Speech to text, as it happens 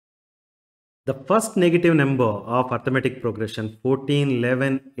The first negative number of arithmetic progression 14,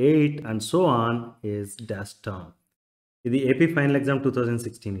 11, 8 and so on is dash term. This is AP Final Exam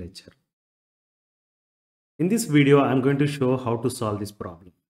 2016 lecture. In this video, I am going to show how to solve this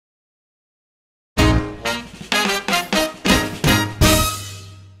problem.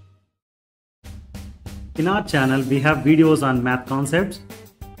 In our channel, we have videos on math concepts,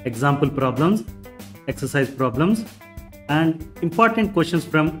 example problems, exercise problems, and important questions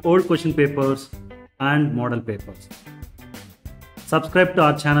from old question papers and model papers. Subscribe to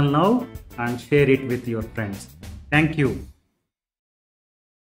our channel now and share it with your friends. Thank you.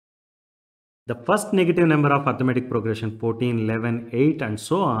 The first negative number of arithmetic progression 14, 11, 8 and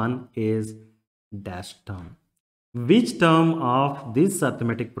so on is dash term. Which term of this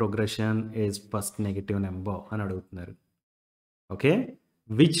arithmetic progression is first negative number? Okay,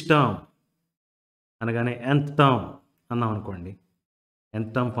 which term? Anagane nth term అన్నాం అనుకోండి. nth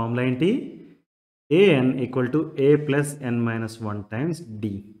term formula ఏంటి? an equal to a plus n minus 1 times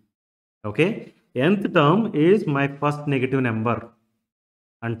d. Okay, nth term is my first negative number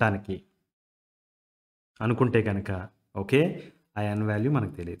అంటానికి అనుకుంటే కనుక okay, ఆ n value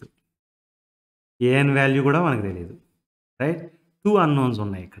మనకు తెలియదు, an value కూడా మనకు తెలియదు, రైట్? 2 అన్నోన్స్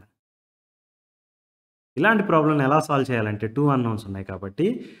ఉన్నాయి ఇక్కడ. ఇలాంటి ప్రాబ్లమ్ ఎలా సాల్వ్ చేయాలంటే 2 అన్నోన్స్ ఉన్నాయి కాబట్టి,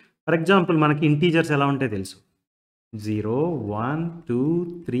 ఫర్ ఎగ్జాంపుల్ మనకి ఇంటీజర్స్ ఎలా ఉంటాయో తెలుసు, 0, 1, 2,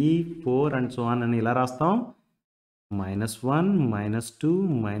 3, 4 అండ్ సో ఆన్ అని ఇలా రాస్తాం. -1, -2,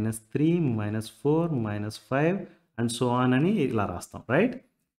 -3, -4, -5 అండ్ సో ఆన్ అని ఇలా రాస్తాం, right?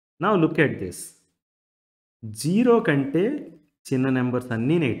 Now look at this. 0 కంటే చిన్న నెంబర్స్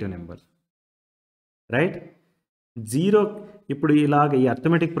అన్నీ నెగిటివ్ నెంబర్స్, రైట్? 0 ఇప్పుడు ఇలాగ ఈ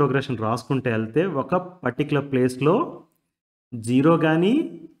అర్థమెటిక్ ప్రోగ్రెషన్ రాసుకుంటే వెళ్తే ఒక పర్టికులర్ ప్లేస్లో 0 కానీ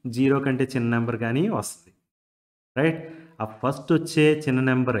 0 కంటే చిన్న నెంబర్ కానీ వస్తుంది, రైట్? ఆ ఫస్ట్ వచ్చే చిన్న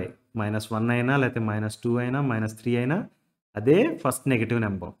నెంబరే -1 అయినా లేకపోతే -2 అయినా -3 అయినా అదే ఫస్ట్ నెగిటివ్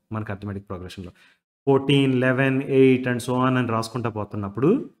నెంబర్ మనకు అర్థమెటిక్ ప్రోగ్రెషన్లో. 14, 11, 8 అండ్ సో ఆన్ అని రాసుకుంటా పోతున్నప్పుడు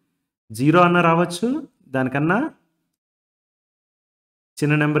 0 అన్న రావచ్చు, దానికన్నా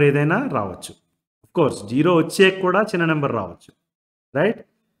చిన్న నెంబర్ ఏదైనా రావచ్చు. కోర్స్ 0 వచ్చే కూడా చిన్న నెంబర్ రావచ్చు, రైట్?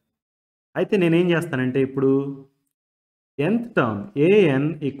 అయితే నేనేం చేస్తానంటే ఇప్పుడు nth term an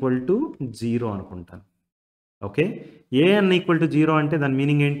equal to 0 అనుకుంటాను. ఓకే, an ఈక్వల్ టు 0 అంటే దాని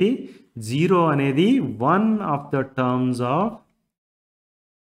మీనింగ్ ఏంటి? 0 అనేది one of the terms of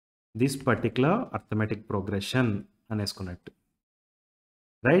this particular arithmetic progression అనేసుకున్నట్టు,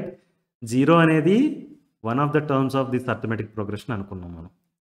 right? 0 అనేది one of the terms of this arithmetic progression అనుకున్నాం మనం.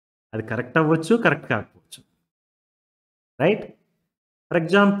 అది కరెక్ట్ అవ్వచ్చు, కరెక్ట్ కాకపోవచ్చు, right? For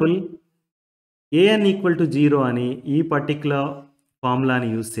example an equal to 0 అని ఈ పర్టికులర్ ఫార్ములాని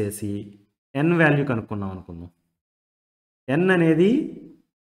యూజ్ చేసి n వాల్యూ కనుక్కున్నాం అనుకున్నాం. n అనేది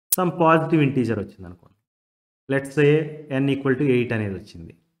సమ్ పాజిటివ్ ఇంటీజర్ వచ్చింది అనుకోండి. Let's say n equal to 8 అనేది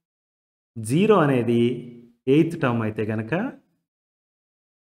వచ్చింది. 0 అనేది 8th టర్మ్ అయితే కనుక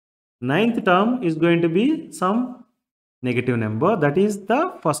 9th term is going to be some negative number, that is the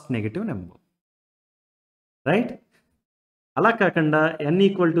first negative number, right? అలా కాకుండా n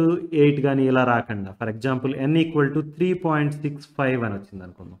ఈక్వల్ టు 8 కానీ ఇలా రాకుండా, for example n equal to 3.65 అని వచ్చింది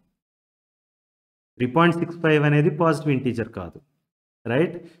అనుకుందాం. 3.65 అనేది పాజిటివ్ ఇంటీజర్ కాదు,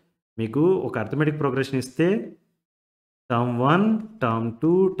 రైట్? మీకు ఒక అర్థమెటిక్ ప్రోగ్రెషన్ ఇస్తే టర్మ్ 1, టర్మ్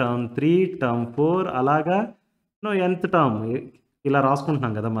 2, టర్మ్ 3, టర్మ్ 4 అలాగా nth టర్మ్ ఇలా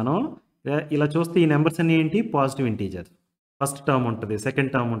రాసుకుంటున్నాం కదా మనం. ఇలా చూస్తే ఈ నెంబర్స్ అన్నీ ఏంటి? Positive integer. ఫస్ట్ టర్మ్ ఉంటుంది,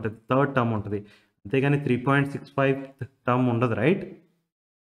 సెకండ్ టర్మ్ ఉంటుంది, థర్డ్ టర్మ్ ఉంటుంది, అంతేగాని 3.65 టర్మ్ ఉండదు, రైట్?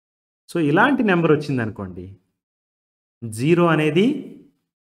 సో ఇలాంటి నెంబర్ వచ్చింది అనుకోండి, 0 అనేది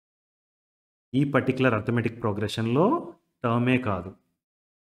ఈ పర్టికులర్ అర్థమెటిక్ ప్రోగ్రెషన్లో టర్మే కాదు.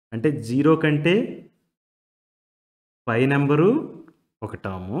 అంటే 0 కంటే పై నెంబరు ఒక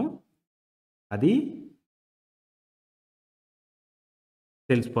టర్ము, అది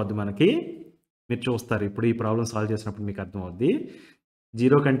తెలిసిపోద్ది మనకి. మీరు చూస్తారు ఇప్పుడు ఈ ప్రాబ్లం సాల్వ్ చేసినప్పుడు మీకు అర్థమవుద్ది.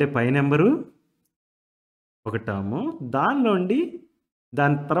 0 కంటే పై నెంబరు ఒక టర్ము,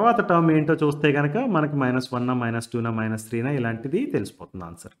 దాని తర్వాత టర్మ్ ఏంటో చూస్తే కనుక మనకి -1, -2, -3 ఇలాంటిది తెలిసిపోతుంది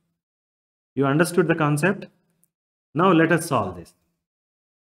answer. You understood the concept? Now let us solve this.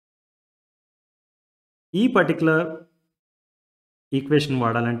 ఈ పర్టికులర్ ఈక్వేషన్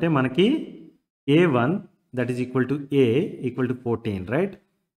వాడాలంటే మనకి a1 that is equal to a equal to 14, right?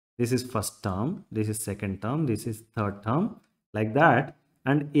 This is first term, this is second term, this is third term, like that.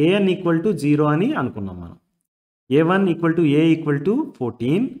 And an equal to 0 అని అనుకున్నాం మనం. a1 equal to a equal to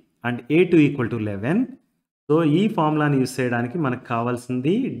 14 and a2 equal to 11. So ఈ ఫార్ములాని use చేయడానికి మనకు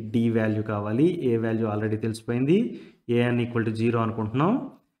కావాల్సింది D value కావాలి. ఏ value already తెలిసిపోయింది, an equal to 0 అనుకుంటున్నాం.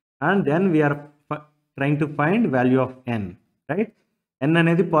 and then we are trying to find value of n, right? n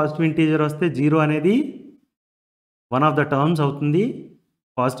అనేది positive integer వస్తే 0 అనేది వన్ ఆఫ్ ద టర్మ్స్ అవుతుంది.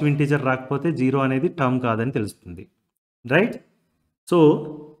 పాజిటివ్ ఇంటీజర్ రాకపోతే 0 అనేది టర్మ్ కాదని తెలుస్తుంది, right? So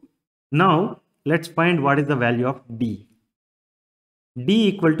now let's find what is the value of d. d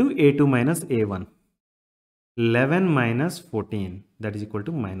equal to a2 minus a1. 11 minus 14, that is equal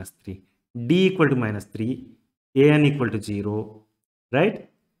to minus 3. d equal to minus 3. an equal to 0, right?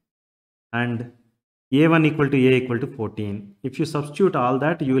 And a1 equal to a equal to 14. If you substitute all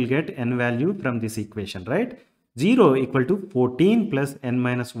that, you will get n value from this equation, right? 0 equal to 14 plus n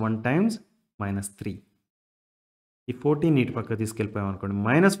minus 1 times minus 3. If 14 ఇటు పక్క తీసుకెళ్ళిపోయాం అనుకోండి,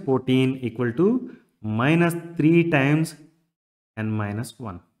 minus 14 equal to minus 3 times n minus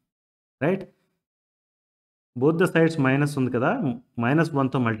 1, right? Both the sides minus ఉంది కదా, minus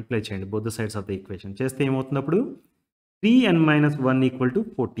 1తో multiply చేయండి both the sides of the equation. చేస్తే ఏమవుతున్నప్పుడు 3n minus 1 equal to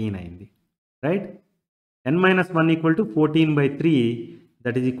 14 అయింది, right? n minus 1 equal to 14 by 3,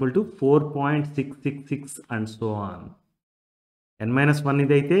 that is equal to 4.666 and so on. n minus 1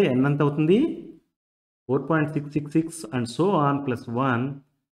 ఇదైతే n ఎంత అవుతుంది, 4.666 and so on plus 1,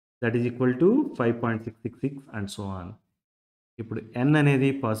 that is equal to 5.666 and so on. ఇప్పుడు n అనేది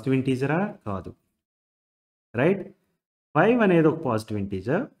positive ఇంటీజరా కాదు, right? 5 అనేది ఒక positive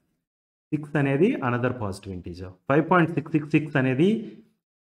integer, 6 అనేది another positive integer. 5.666 అనేది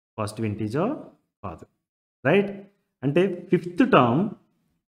పాజిటివ్ ఇంటీజర్ కాదు, రైట్? అంటే ఫిఫ్త్ టర్మ్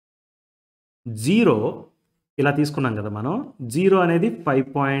 0 ఇలా తీసుకున్నాం కదా మనం. 0 అనేది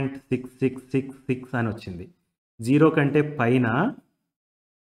 5.6666 అని వచ్చింది. 0 కంటే పైన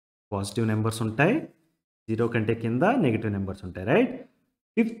పాజిటివ్ నెంబర్స్ ఉంటాయి, 0 కంటే కింద నెగిటివ్ నెంబర్స్ ఉంటాయి, రైట్?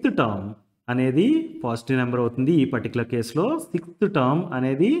 ఫిఫ్త్ టర్మ్ అనేది పాజిటివ్ నెంబర్ అవుతుంది ఈ పర్టికులర్ కేసులో. సిక్స్త్ టర్మ్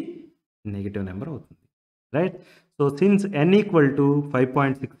అనేది నెగిటివ్ నెంబర్ అవుతుంది, right? So since n equal to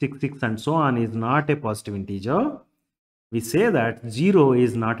 5.666 and so on is not a positive integer, we say that 0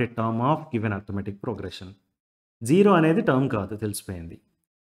 is not a term of given arithmetic progression. 0 అనేది term కాదు, తెలిసిపోయింది,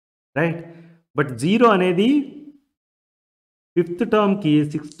 right? But 0 అనేది fifth టర్మ్కి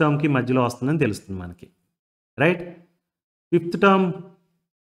sixth టర్మ్కి మధ్యలో వస్తుందని తెలుస్తుంది మనకి, right? Fifth term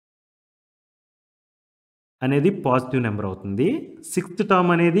అనేది positive number అవుతుంది, సిక్స్త్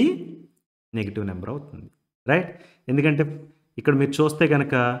టర్మ్ అనేది నెగిటివ్ నెంబర్ అవుతుంది, రైట్? ఎందుకంటే ఇక్కడ మీరు చూస్తే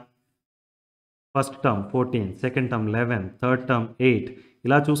కనుక first term 14, second term 11, third term 8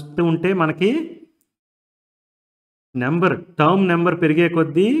 ఇలా చూస్తూ ఉంటే మనకి టర్మ్ నెంబర్ పెరిగే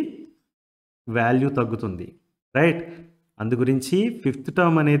కొద్దీ వాల్యూ తగ్గుతుంది, రైట్? అందు గురించి ఫిఫ్త్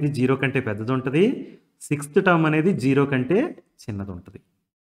టర్మ్ అనేది 0 కంటే పెద్దది ఉంటుంది, సిక్స్త్ టర్మ్ అనేది 0 కంటే చిన్నది ఉంటుంది.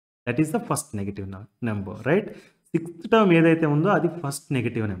 That is the first negative number, right? Sixth term ఏదైతే ఉందో అది first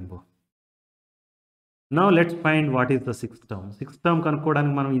negative number. Now let's find what is the sixth term. Sixth term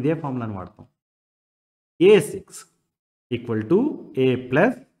కనుక్కోవడానికి మనం ఇదే ఫార్ములాని వాడతాం. a6 equal to a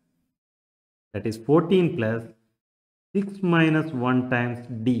plus, that is 14 plus 6 minus 1 times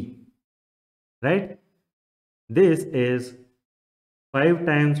d, right? This is 5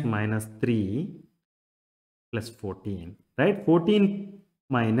 times minus 3 plus 14, right? 14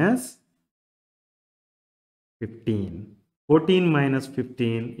 minus 15. 14 minus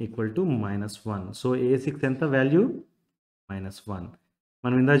 15 equal to minus 1. So a6 ఎంత value, minus 1.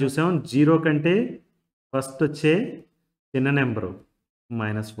 మనం ఇందా చూసాం 0 కంటే first వచ్చే చిన్న number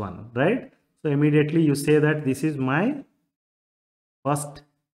 -1, right? So immediately you say that this is my first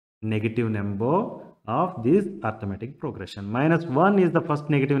negative number of this arithmetic progression. -1 is the first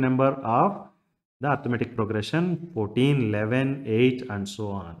negative number of the arithmetic progression, 14, 11, 8 and so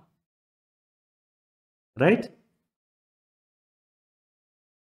on, right?